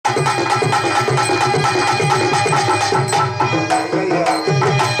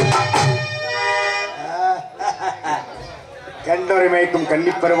கண்டோரை மயக்கும்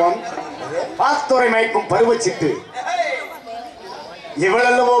கன்னிப்பருவம், பார்த்தோரை மயக்கும் பருவச்சிட்டு,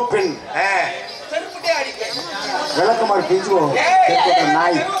 இவளல்லவோ பெண். விளக்கமாறு பிஞ்சுவோம்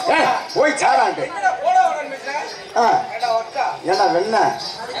நாய் போய் சாராண்டு. ஏன்னா வெண்ண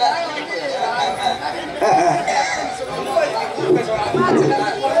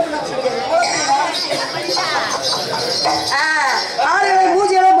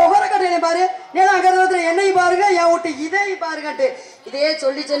மூஞ்சியெல்லாம் முகர கட்டணை பாரு. என்னையும் பாருங்க, என் வீட்டு இதையும் பாருங்கட்டு இதே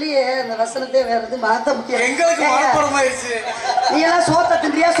சொல்லி சொல்லி அந்த வசனத்தை வேற எதுவும் மாத்த முடியாது. நீ எல்லாம் சோத்த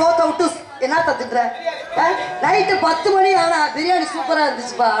தின்றியா? சோத்த விட்டு என்னத்த தின்ற? நைட்டு 10 மணி ஆனா பிரியாணி சூப்பரா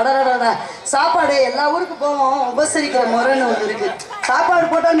இருந்துச்சுப்பா. அடடா, சாப்பாடு எல்லா ஊருக்கும் போவோம், உபசரிக்கிற முறைன்னு ஒன்று இருக்கு.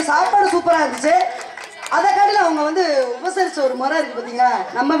 சாப்பாடு போட்டாலும் சாப்பாடு சூப்பரா இருந்துச்சு. அதை காட்டில அவங்க உபசரிச்ச ஒரு முறை இருக்கு பாத்தீங்களா?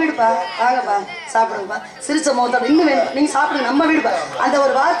 நம்ம வீடுப்பா, வாங்கப்பா சாப்பிடுங்கப்பா, சிரிச்ச முகத்தோட இன்னும் வேணும், நீங்க சாப்பிடுங்க, நம்ம வீடுப்பா, அந்த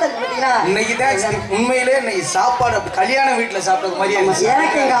ஒரு வார்த்தை இருக்கு பாத்தீங்களா? இன்னைக்குதான் உண்மையிலே இன்னைக்கு சாப்பாடு கல்யாண வீட்டுல சாப்பிட்டது மாதிரி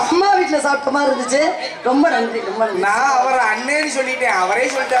எனக்கு எங்க அம்மா வீட்டுல சாப்பிட்ட மாதிரி இருந்துச்சு. ரொம்ப நன்றி, ரொம்ப நன்றி. நான் அவர் அண்ணேன்னு சொல்லிட்டேன், அவரே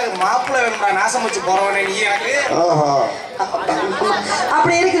சொல்லிட்டாரு மாப்பிள்ளை வேணும்டா நாசம் வச்சு போறவனே நீ எனக்கு.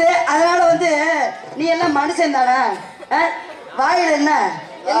 அப்படி இருக்குது. அதனால நீ எல்லாம் மனுஷன் தானே? வாயில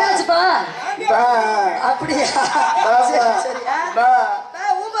என்னாச்சுப்பா? அப்படியா? சரியா?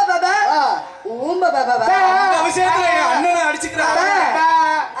 ஊம்ப பாபா, ஊம்ப பாபா அவசியத்துல அண்ணனை அடிச்சுக்கிறான்.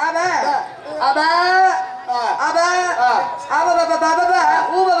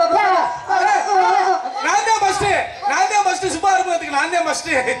 நான் தான் ஃபர்ஸ்ட் சும்மா இருப்பதுக்கு நான் தான்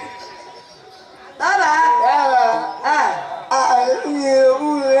ஃபர்ஸ்ட்.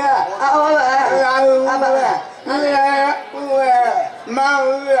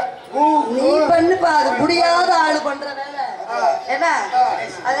 நீ பண்ணுப்பா, அது முடியாத ஆளு பண்ற வேலை என்ன?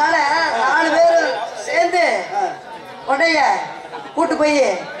 அதனால 4 பேரும் சேர்ந்து உடைய கூட்டு போய்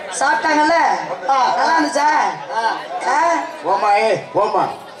சாப்பிட்டாங்கல்ல, நல்லா இருந்துச்சா? போமா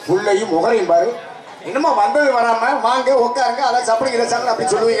புள்ளையும் முகரையும் பாரு. இன்னுமா வந்தது வராம வாங்க உட்காருங்க, அதான் சாப்பிடுங்க, இதை சாப்பிட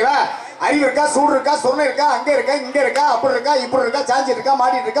அப்படி சொல்லுவீங்களா? அறிவு இருக்கா, சூடு இருக்கா, சொன்ன இருக்கா, அங்க இருக்கா, இங்க இருக்கா, அப்படி இருக்கா, இப்படி இருக்கா, சாஞ்சி இருக்கா,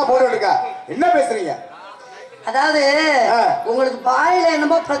 மாட்டிட்டு இருக்கா, போட்டு இருக்கா? என்ன பேசுறீங்க? அதாவது உங்களுக்கு பாயில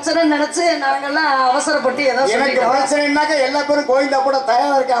என்னமோ பிரச்சனை நினைச்சு நாங்கெல்லாம் அவசரப்பட்டு ஏதோ பிரச்சனைனாக்க எல்லா பேரும் கோயிலா கூட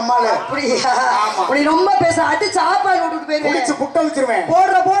தயாரா இருக்க அம்மால. அப்படியா? அப்படி ரொம்ப பேச அடி சாப்பாடு விட்டுட்டு போயிருவேன், புட்ட வச்சிருவேன்.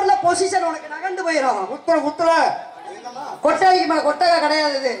 போடுற பொசிஷன் உனக்கு நகண்டு போயிடும். குத்துற கொட்டைக்கு மேல கொட்டகை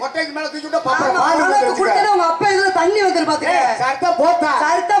கிடையாது, கொட்டைக்கு மேல தூக்கி விட்டா உங்க அப்பா இதுல தண்ணி வந்து பாத்துக்க.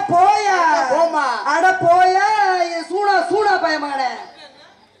 சர்த்த போயா போமா. அட போயா, சூனா பயமானே.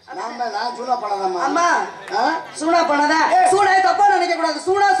 நான் சூனா பண்ணதாமா? அம்மா சூனா பண்ணதா? சூனா தப்பா நினைக்க கூடாது.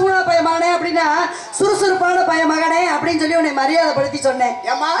 சூனா பயமானே அப்படின்னா சுறுசுறுப்பான பய மகனே அப்படின்னு சொல்லி உன்னை மரியாதைப்படுத்தி சொன்னேன்.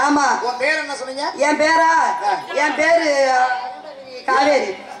 ஆமா. உன் பேர் என்ன சொன்னீங்க? என் பேரா? என் பேரு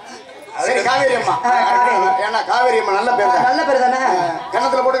காவேரி. சரி, காவேரி அம்மா. ஏன்னா காவேரி அம்மா நல்ல பேர், நல்ல பேர் தானே?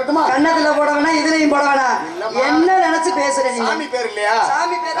 கன்னத்துல போட்டுக்கிட்டுமா? கன்னத்துல போட வேணா, இதுலயும் போட வேணா. என்ன நினைச்சு பேசுறேன்? சாமி பேர் இல்லையா?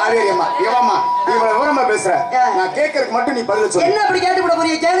 சாமி பேர் காவேரி அம்மா. ஏவாமா இவ்வளவு விவரமா பேசுற, நான் கேட்கறதுக்கு மட்டும் நீ பதில் சொல்லு. என்ன அப்படி கேட்டு விட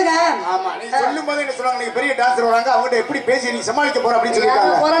போறீங்க? கேளுங்க. ஆமா, நீ சொல்லும் போது என்ன சொல்றாங்க, நீங்க பெரிய டான்சர் வராங்க, அவங்ககிட்ட எப்படி பேசி நீ சமாளிக்க போற அப்படின்னு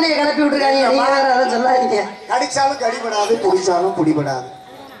சொல்லிருக்காங்க. போராளியை கிளப்பி விட்டுருக்காங்க, நீங்க வேற அதை சொல்லாதீங்க. கடிச்சாலும் கடிபடாது, புடிச்சாலும் புடிபடாது.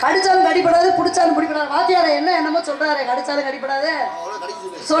 கடிச்சாலும் கடிபடாது, புடிச்சாலும் புடிபடாது. வாத்தியார என்னமோ சொல்றாரு, கடிச்சாலும் கடிபடாது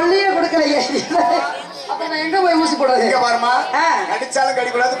சொல்லியே கொடுக்கலையே. அப்ப நான் எங்க போய் ஊசி போடுறது? இங்க பாருமா, கடிச்சாலும்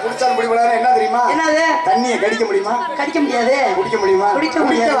கடிபடாது, புடிச்சாலும் புடிபடாது. என்ன தெரியுமா? என்னது? தண்ணியை கடிக்க முடியுமா? கடிக்க முடியாது. குடிக்க முடியுமா?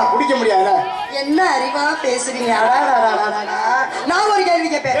 குடிக்க முடியாது. என்ன அறிவா பேசுறீங்க? நான் ஒரு கேள்வி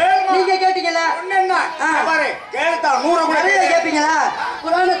கேட்பேன், நீங்க கேட்டீங்களா? கேட்பீங்களா?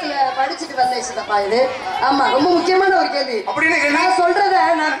 புராணத்துல படிச்சுட்டு வந்த சித்தப்பா இது. ஆமா, ரொம்ப முக்கியமான ஒரு கேள்வி. நான் சொல்றத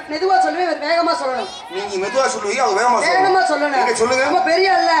நான் மெதுவா சொல்லுவேன், வேகமா சொல்லணும். நீங்க மெதுவா சொல்லுவீங்க, வேகமா சொல்லணும். சொல்லுங்க. ரொம்ப பெரிய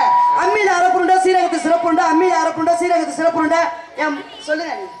இல்ல. அம்மியில அரப்புண்டா, சீரகத்து சிறப்புண்டா. அம்மியில அரப்புண்டா, சீரகத்து சிறப்புண்டா.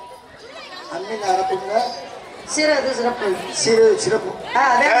 சொல்லுங்க. அம்மியில அரப்புண்டா, சீரகத்து சிறப்பு. சிறப்பு.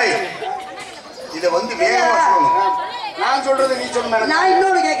 இத வேகமா சொல்லணும். நான் சொல்றது நீ சொல்லுமா? நான்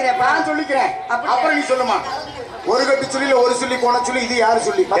இன்னொரு கேக்குறேன், நான் சொல்லிக்கிறேன், அப்புறம் நீ சொல்லுமா. ஒரு கட்டு சொல்லில ஒரு சொல்லி கோண சொல்லி, இது யாரு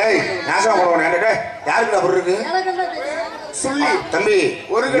சொல்லி? நாசமா போடுவோம். யாருக்கு அப்படி இருக்கு சொல்லி? தம்பி,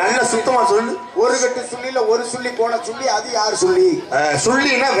 ஒரு நல்ல சுத்தமா சொல்லு. ஒரு கட்டு சொல்லில ஒரு சொல்லி கோண சொல்லி, அது யாரு சொல்லி?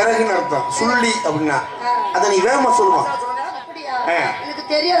 சொல்லினா விறகுன்னு அர்த்தம். சொல்லி அப்படின்னா அதை நீ வேகமா சொல்லுமா. எனக்கு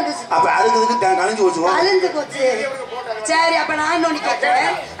தெரியாது. அப்ப அதுக்கு கழிஞ்சு போச்சு, கழிஞ்சு போச்சு. சரி, அப்ப நான் இன்னொன்னு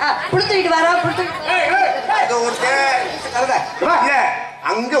கேட்கிறேன். புடுத்துக்கிட்டு வரா,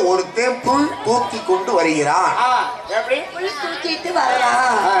 அங்க ஒருத்தன் புல் தூக்கி கொண்டு வருகிறான். புல் தூக்கிட்டு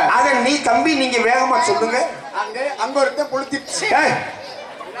வரலாம். அத நீ தம்பி நீங்க வேகமா சொல்லுங்க. அங்க ஒருத்தன் புளுத்தி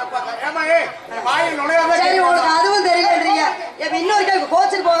சரி உங்களுக்கு அதுவும் தெரியலன்றீங்க. இப்ப இன்னொரு கேள்வி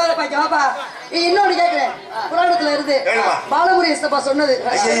கோச்சிட்டு போகாத பாக்க வாப்பா. இன்னொன்னு கேக்குறேன். புராணத்துல இருந்து பாலமுரி இஸ்தபா சொன்னது.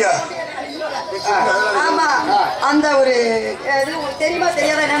 ஆமா அந்த ஒரு இது உங்களுக்கு தெரியுமா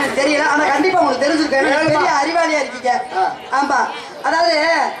தெரியாதா என்னன்னு தெரியல. ஆனா கண்டிப்பா உங்களுக்கு தெரிஞ்சிருக்கும். பெரிய அறிவாளியா இருக்கீங்க. ஆமா அதாவது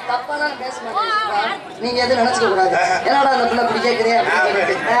தப்பாலாம் பேச மாட்டேன். நீங்க எதுவும் நினைச்சுக்க கூடாது. என்னடா அந்த பிள்ளை இப்படி கேக்குது.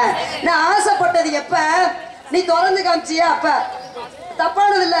 நான் ஆசைப்பட்டது எப்ப நீ திறந்து காமிச்சியா அப்ப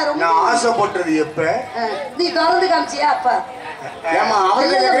தப்பானது இல்ல. ரொம்ப ஆசைப்பட்டது எப்ப நீ திறந்து காமிச்சியா அப்ப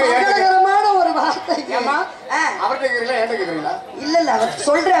மங்களகரமான ஒரு வார்த்தை. இல்ல இல்ல அவர்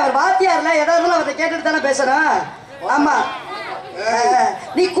சொல்றேன். அவர் வாத்தியார்ல ஏதாவது அவரை கேட்டுட்டு தானே பேசுறேன். ஆமா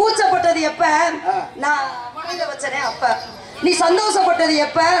நீ கூச்சப்பட்டது எப்ப நான் மனையில வச்சனே அப்ப நீ சந்தோஷப்பட்டது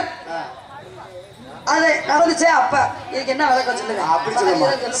எப்ப அது நடந்துச்சே அப்ப. இதுக்கு என்ன விளக்கம் சொல்லுங்க. அப்படி சொல்லுமா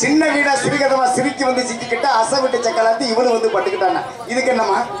சின்ன வீடா சிறுகதமா சிரிக்கி வந்து சிக்கிக்கிட்ட அசை விட்டு சக்கலாத்தி இவனு வந்து பட்டுக்கிட்டான இதுக்கு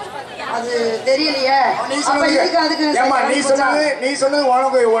என்னமா அது தெரியலையே. நீ சொன்னது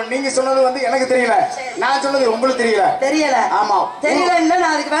நீங்க சொன்னது வந்து எனக்கு தெரியல. நான் சொன்னது உங்களுக்கு தெரியல. ஆமா தெரியல.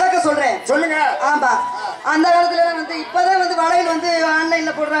 நான் அதுக்கு விளக்க சொல்றேன். சொல்லுங்க. ஆமா அந்த காலத்துல வந்து இப்பதான் வந்து வளையல் வந்து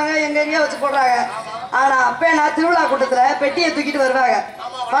ஆன்லைன்ல போடுறாங்க. எங்கெங்கயோ வச்சு போடுறாங்க. ஆனா அப்ப நான் திருவிழா கூட்டத்துல பெட்டியை தூக்கிட்டு வருவாங்க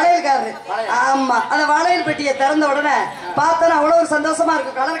வளையல்காரரு. ஆமா அந்த வளையல் பெட்டியை திறந்த உடனே பார்த்தோன்னா அவ்வளவு ஒரு சந்தோஷமா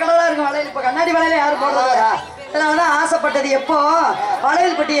இருக்கும். கலர் கலரா இருக்கும் வளையல். இப்ப கண்ணாடி வளையல யாரும் போடுறதா. அதனாலதான் ஆசைப்பட்டது எப்போ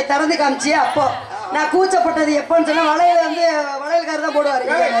வளையல் பெட்டியை திறந்து காமிச்சியே அப்போ. நான் கூச்சப்பட்டது எப்போன்னு சொன்னா வளையல் வந்து வளையல்காரர் தான்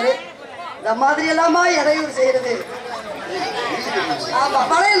போடுவாரு. இந்த மாதிரி எல்லாமா இடையூறு செய்யறது. ஆமா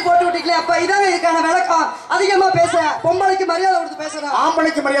வளையல் போட்டு விட்டீங்களே அப்ப இதாங்க இதுக்கான விளக்கம். அதிகமா பேசுறேன். பொம்பளைக்கு மரியாதை கொடுத்து பேசுறேன்.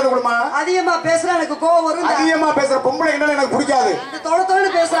 ஆம்பளைக்கு மரியாதை கொடுமா. அதிகமா பேசுறேன் எனக்கு கோவம் வரும். அதிகமா பேசுற பொம்பளை என்ன எனக்கு பிடிக்காது. இந்த தொலை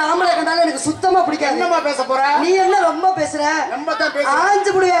பேசுற ஆம்பளை கண்டாலும் எனக்கு சுத்தமா பிடிக்காது. என்னமா பேச போற நீ என்ன ரொம்ப பேசுற. ரொம்ப தான் பேசுற. ஆஞ்சு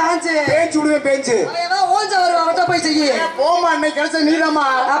புடுவே ஆஞ்சு பேஞ்சு விடுவே பேஞ்சு ஓஞ்ச வருவா அவட்ட போய் செய்யி. போமா அன்னைக்கு கிடைச்ச நீதாமா.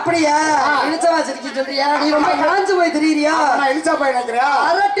 அப்படியா இழுச்சவா சிரிக்கி சொல்றியா. நீ ரொம்ப ஆஞ்சு போய் திரியறியா. நான் இழுச்சா போய் நினைக்கிறியா.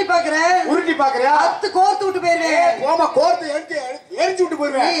 அரட்டி பாக்குறேன் உருட்டி பாக்குறியா. அத்து கோர்த்து விட்டு போயிருவேன். போமா கோர்த்து எரிச்சு விட்டு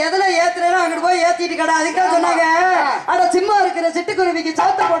போயிருவேன். நீ எதுல ஏத்துறேனோ அங்கிட்டு போய் ஏத்திட்டு கடை. அதுக்காக சொன்னாங்க அட சிம்மா இருக்கிற சிட்டுக்குருவிக்கு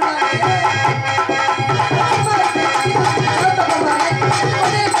சாத்த போடுவாங்க.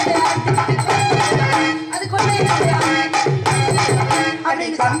 அது கொண்டே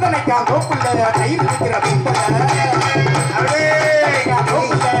அப்படின்னு தந்தனைக்கா கோப்புள்ள கயிறு இருக்கிற பொம்பளை.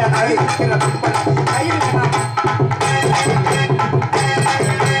 கோப்புள்ள கயிறு இருக்கிற பொம்பளை கயிறு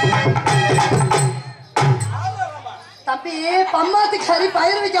தம்பி பம்மாத்துக்கு சரி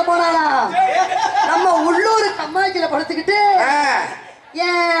பயிர் வைக்க போனானா நம்ம உள்ளூர் கம்மாய்க்கில படுத்துக்கிட்டு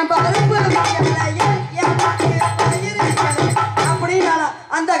ஏன் பருப்பு அப்படின்னு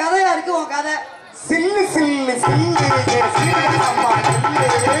அந்த கதையா இருக்கு உன் கதை. சில்லு சில்லு சில்லு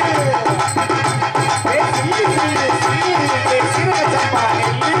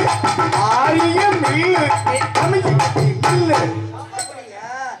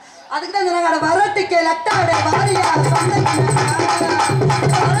அதுக்குதான் சொன்னாங்க வரட்டுக்கு லட்டாடு வாரியா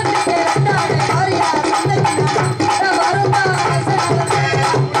வரட்டுக்கு லட்டாடு வாரியா அப்படின்னு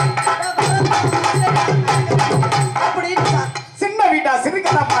சின்ன வீட்டா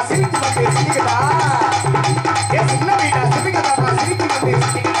சிரிக்கலாமா சிரிக்கு வந்து சிரிக்கலா. சின்ன வீட்டா சிரிக்கலாமா சிரிக்கு வந்து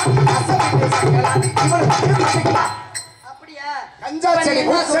சிரிக்கலா. அப்படியா கஞ்சா செடி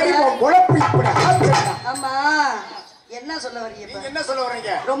சரி உழப்பு இப்படி. ஆமா என்ன சொல்ல வரீங்க. என்ன சொல்ல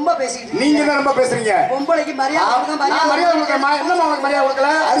வரீங்க. ரொம்ப பேசிட்டு நீங்க தான் ரொம்ப பேசுறீங்க. பொம்பளைக்கு மரியாதை மரியாதை கொடுக்கமா. என்னமா உங்களுக்கு மரியாதை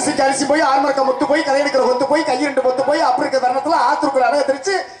கொடுக்கல. அரிசிக்கு அரிசி போய் ஆர்மர்க்க முத்து போய் கதை எடுக்கிற கொத்து போய் கை ரெண்டு பொத்து போய் அப்படி இருக்க தருணத்துல ஆத்துக்குள்ள அழக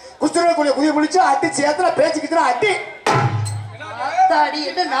தெரிச்சு குஸ்துக்குள்ள குதிய முடிச்சு அட்டி சேத்துல பேச்சுக்கிட்டு அட்டி அத்தாடி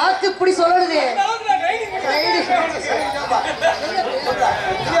என்ன நாக்கு இப்படி சொல்லணுது.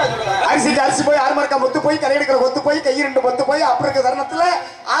 அரிசிக்கு அரிசி போய் ஆர்மர்க்க முத்து போய் கதை எடுக்கிற கொத்து போய் கை ரெண்டு பொத்து போய் அப்படி இருக்க தருணத்துல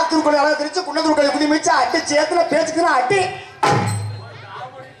ஆத்துக்குள்ள அழக தெரிச்சு குன்னதுக்குள்ள குதி முடிச்சு அட்டி சேத்துல பேச்சுக்கிட்டு அட்டி.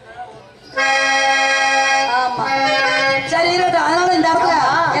 ஆமா சரி இருக்கட்டும். அதனால இந்த இடத்துல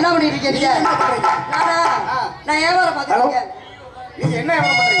என்ன பண்ணிட்டு இருக்கீங்க. நான் வியாபாரம் பார்த்துருக்கேன். நீங்க என்ன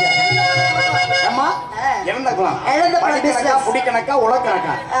வியாபாரம் பண்றீங்க. அம்மா இழந்த பணம் புடி கணக்கா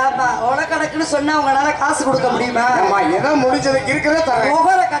உலக்கணக்கா. ஆமா உலக்கணக்குன்னு சொன்னா உங்களால காசு கொடுக்க முடியுமா. அம்மா ஏதோ முடிஞ்சதுக்கு இருக்கிறதே தரேன்.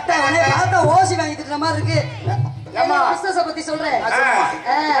 முகர கட்ட உடனே பார்த்தா ஓசி வாங்கிட்டு மாதிரி இருக்கு. பிசினஸ் பத்தி சொல்றேன்.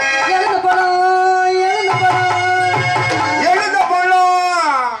 எழுந்த பணம் எழுந்த பணம் எழுந்த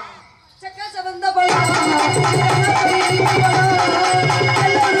பணம் செக்க சவந்த பணம்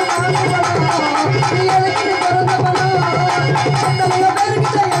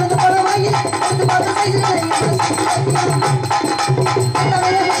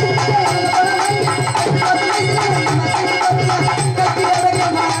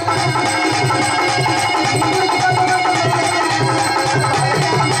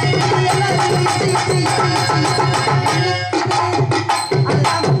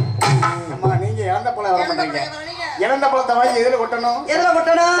நீங்க இறந்த பழம் வர பண்றீங்க. இறந்த பழத்தை வாங்கி எதுல கொட்டணும்? எதுல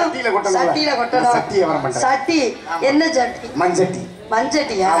கொட்டணும்? சட்டியில கொட்டணும். சட்டியில கொட்டணும். சட்டியை வர பண்றேன். சட்டி என்ன சட்டி? மண்சட்டி.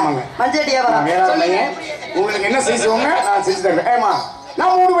 மண்சட்டியா? ஆமாங்க. மண்சட்டியா வர. உங்களுக்கு என்ன செய்வோங்க நான் செஞ்சு தருவேன். ஏமா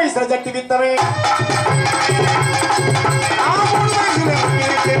நான் 3 வயசுல சட்டி வித்தவே. நான் 3 வயசுல சட்டி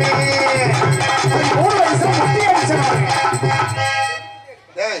வித்தவே. 3 வயசுல முட்டி அடிச்சேன்.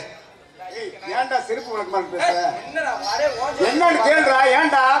 ஏய் ஏன்டா செருப்பு உனக்கு மாதிரி பேச? என்னன்னு கேளுடா.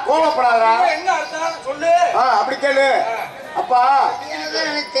 ஏன்டா கோவப்படாதடா. என்ன அர்த்தம் சொல்லு. அப்படி கேளு. அப்பா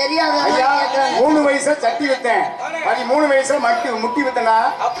எனக்கு தெரியாது. ஐயா 3 வயசுல சட்டி வித்தேன். 13 வயசுல முட்டி வித்தனா.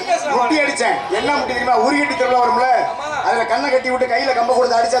 முட்டி அடிச்சேன். என்ன முட்டி தெரியுமா? உருகட்டி திருவிழா வரும்ல, அதுல கண்ணை கட்டி விட்டு கையில கம்ப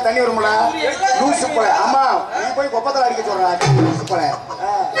கொடுத்து அடிச்சா தண்ணி வரும்ல, லூசு போல. அம்மா நீ போய் கொப்பத்துல அடிக்க சொல்றா, லூசு போல.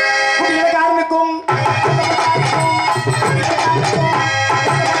 காரணக்கும்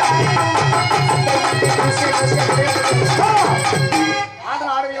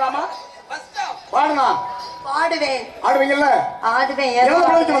ஆடுவீங்களாமா? பாடுனா பாடுவேன். ஆடுவீங்கல்ல? ஆடுவேன். எவ்வளவு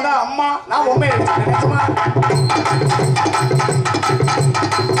பிள்ளைக்கு வந்தா அம்மா நான் பொம்மை நினைச்சுமா?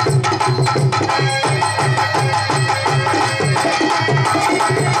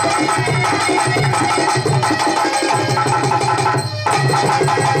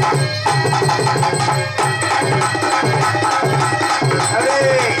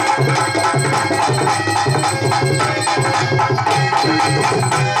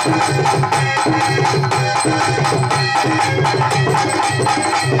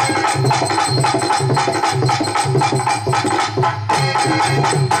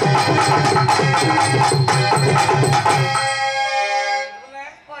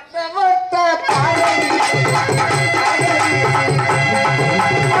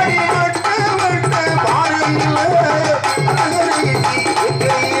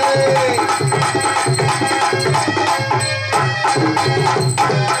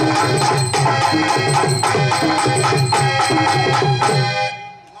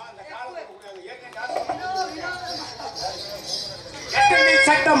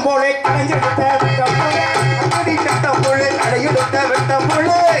 சட்டம் போலே கலைஞெடுத்த விட்டம் போலே, அங்கடி சட்டம் போலே கடையெடுத்த விட்டம்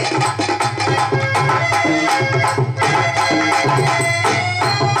போலே.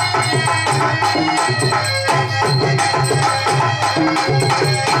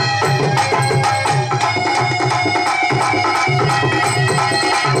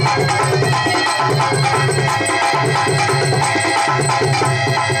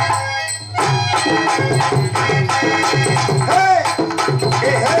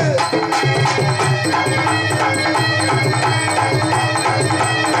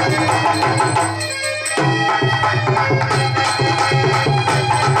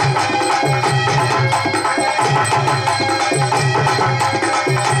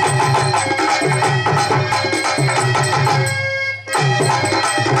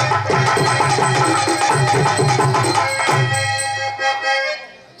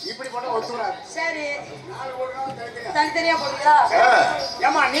 சரி தனித்தனியா போடுங்களா?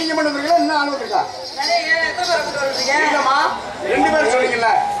 ஏமா நீங்க மட்டும் இருக்கீங்களா? இன்னும் ஆள் வந்திருக்கா? எத்தனை பேரை கூட்டு வருவீங்க? இல்லம்மா 2 பேர் சொன்னீங்கல்ல.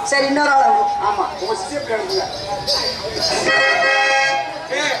 சரி இன்னொரு ஆள் ஆகும். ஆமா உங்க சிசி எப்படி அனுப்புங்க?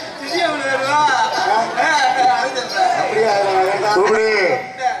 அப்படியா?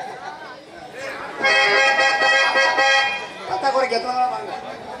 பத்தா குறைக்கு எத்தனை நாள் வாங்க?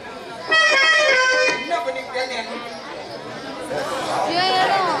 என்ன பண்ணிக்கிட்டே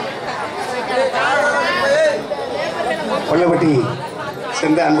கொல்லப்பட்டி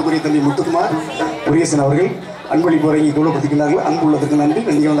சேர்ந்த அன்புக்குரிய தம்பி முத்துக்குமார் முருகேசன் அவர்கள் அன்பளிப்பு வழங்கி கௌரவப்படுத்துகிறார்கள். அன்பு உள்ளதற்கு நன்றி.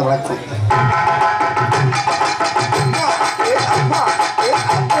 நன்றிகள் வணக்கம்.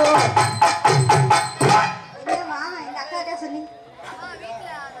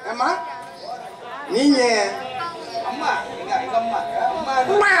 நீங்க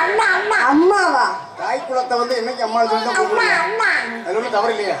அம்மாவா? தாய் குலத்தை வந்து என்னைக்கு அம்மா சொல்லி அது ஒன்றும்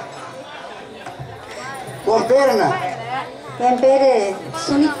தவறு இல்லையா? உன் பேர் என்ன? என் பேரு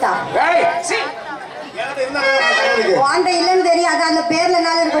சுனிதா. இல்லன்னு தெரியாது, அந்த பேர்ல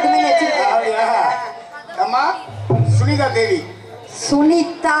நாள் இருக்கட்டும் வச்சிருக்கேன். அம்மா சுனிதா தேவி.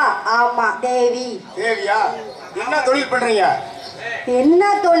 சுனிதா. ஆமா தேவி. தேவியா? என்ன தொழில் பண்றீங்க? என்ன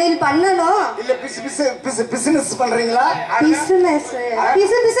தொழில் பண்ணணும்? இல்ல பிசினஸ் பண்றீங்களா? பிசினஸ்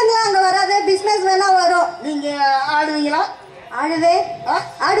பிசினஸ்லாம் அங்க வராது. பிசினஸ் வேணா வரும். நீங்க ஆடுவீங்களா? ஆடுவே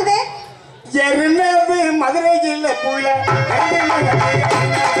ஆடுவே. எருனது மதுரையில் புள்ள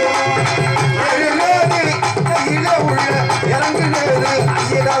இறங்குனது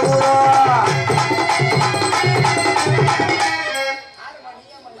ஐயரூரா.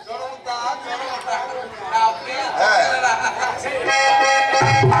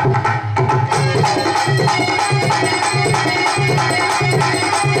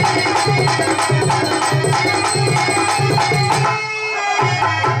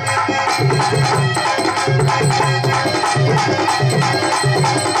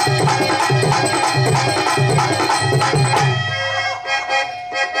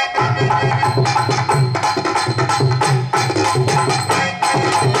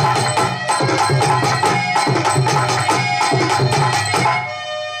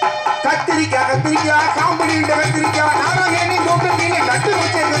 கத்திரிக்கா காம்படி கத்திரிக்கா நானும் ஏனி தோட்டத்தில் நட்டு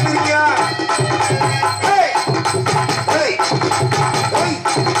வச்ச கத்திரிக்கா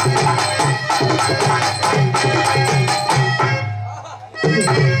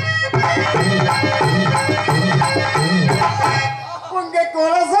உங்க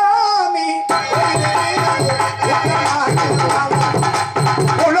குலசாமி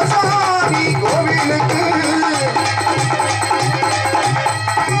குலசாமி கோவிலுக்கு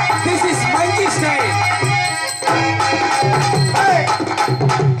This is monkey style. Hey!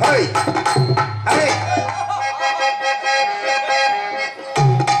 Hey! Hey!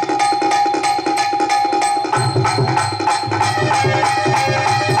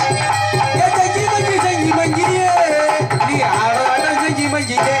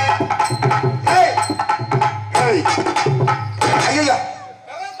 Hey! Hey! ஐயா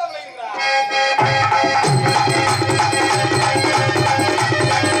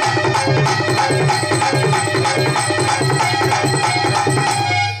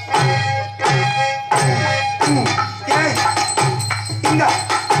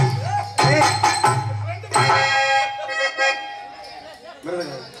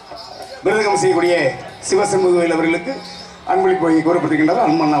விருதகம் செய்யக்கூடிய சிவசண்முகவேல் அவர்களுக்கு அன்பளிப்பு வழங்கி கூறப்பட்டிருக்கின்றார்.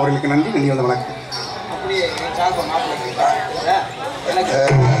 அன்பண்ணா அவர்களுக்கு நன்றி. நன்றி வந்த வணக்கம்.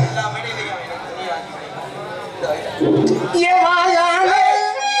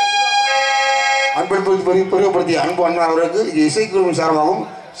 பெருமைப்படுத்திய அன்பு அண்ணா அவர்களுக்கு இசைக்குழுவின் சார்பாகவும்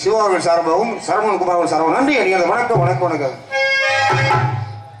சிவாவின் சார்பாகவும் சரவணன் குமாரின் சார்பாகவும் நன்றி. அடியாத வணக்கம் வணக்கம் வணக்கம்.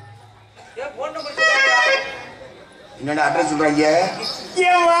 என்னடா அட்ரஸ் சொல்றாங்க?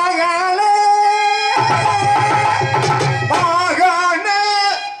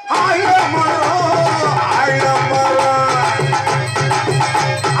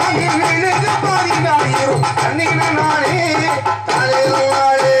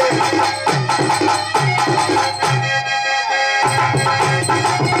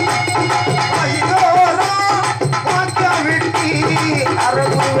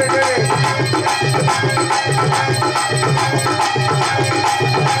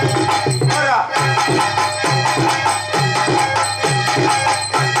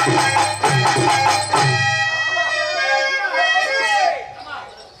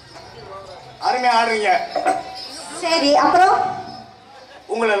 அருமையா ஆடுறீங்க. சரி, அப்புறம்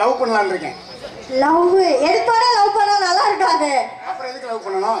உங்களை லவ் பண்ணலான்னு இருக்கேன். லவ் எடுத்தோட லவ் பண்ணா நல்லா இருக்காது. அப்புறம் எதுக்கு லவ்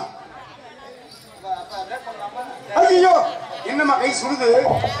பண்ணணும்? ஐயோ என்னம்மா கை சுடுது?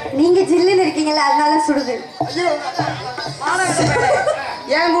 நீங்க ஜில்லுன்னு இருக்கீங்கல்ல, அதனால சுடுது. ஐயோ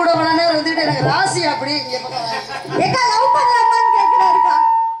ஏன் கூட இவ்வளவு நேரம் இருந்துகிட்டு எனக்கு ராசி அப்படி ஏக்கா லவ் பண்ணலாமான்னு கேக்குறாருக்கா.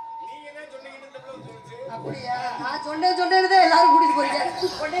 அப்படியா? நான் சொன்னேன் எல்லாரும் கூட்டிட்டு போறீங்க.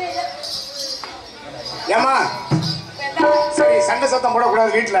 ஏமா சரி சண்டை சத்தம்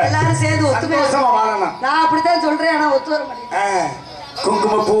போடக்கூடாது வீட்டுல. எல்லாரும் சேர்ந்து ஒத்துமையா சந்தோஷமா வாழணும். நான் அப்படித்தான் சொல்றேன், ஆனா ஒத்து வர மாட்டேன்.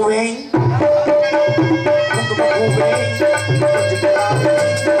 குங்கும பூவே குங்கும பூவே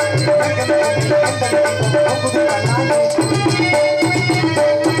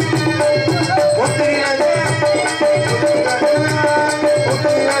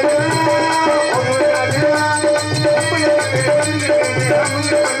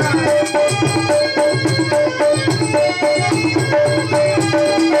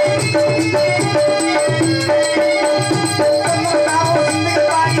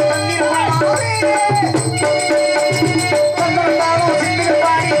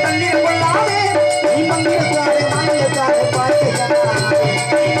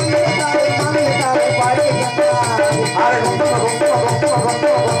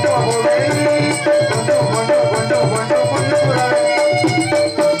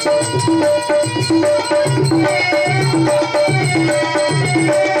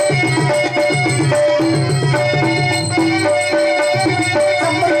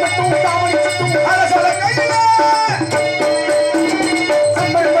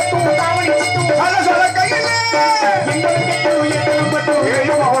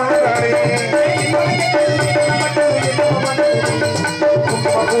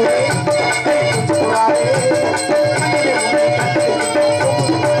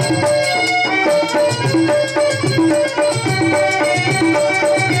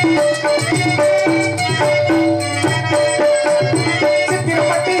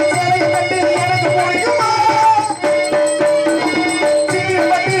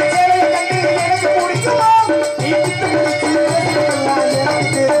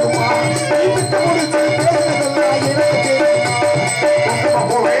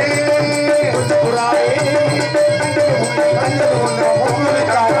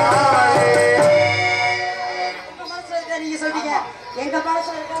நீங்க சொல்றீங்க எங்க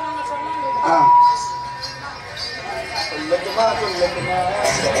மனசுல இருக்க நாங்க சொன்னா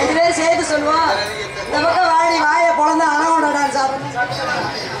ரெண்டு பேரும் சேர்த்து சொல்லுவோம். இந்த பக்கம் வாடி வாய பொழந்து அனகொண்டா டான்ஸ் ஆடுறோம்.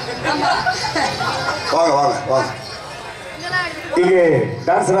 வாங்க வாங்க வாங்க. இங்கே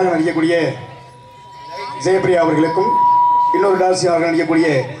டான்ஸராக நடிக்கக்கூடிய ஜெயபிரியா அவர்களுக்கும் இன்னொரு டான்ஸராக நடிக்கக்கூடிய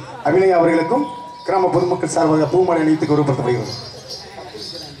அபிநயா அவர்களுக்கும் கிராம பொதுமக்கள் சார்பாக பூமாலை அணிவித்து கௌரவப்படுத்தப்படுகிறது.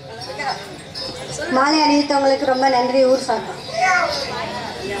 மாலை அணிவித்தவங்களுக்கு ரொம்ப நன்றி. ஊர் சார்பா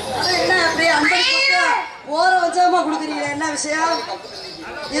என்ன அப்படியே அந்த ஓர வச்சமா கொடுக்குறீங்க, என்ன விஷயம்?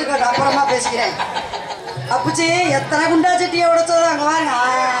 இருக்கட்டும், அப்புறமா பேசிக்கிறேன். அப்புச்சி எத்தனை குண்டா சட்டியை உடைச்சதோ அங்க வாங்க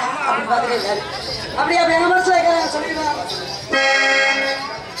அப்படி பாத்துட்டு அப்படி அப்படி எங்க மனசுல இருக்கிறேன் சொல்லிடுவேன்.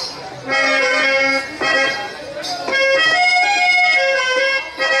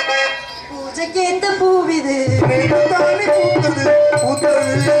 பூஜைக்கு எந்த பூவிது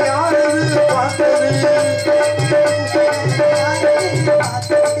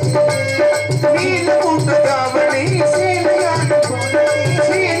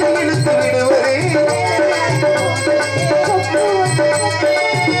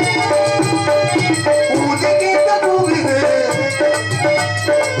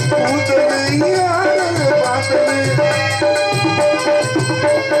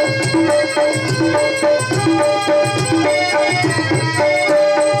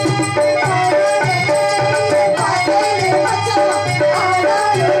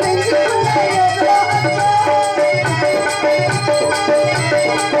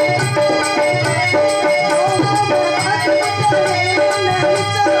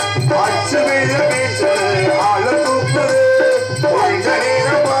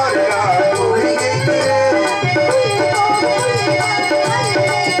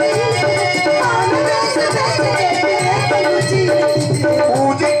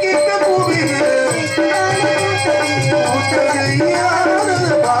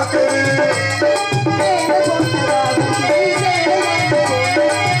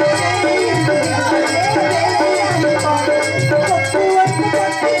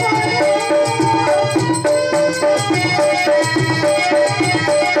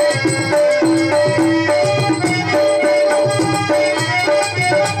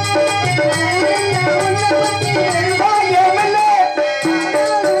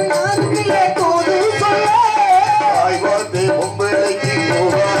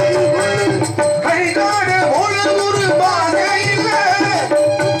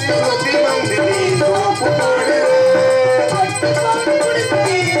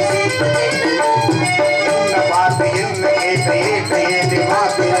பார்த்து என்ன ஏற்ற ஏற்ற ஏற்ற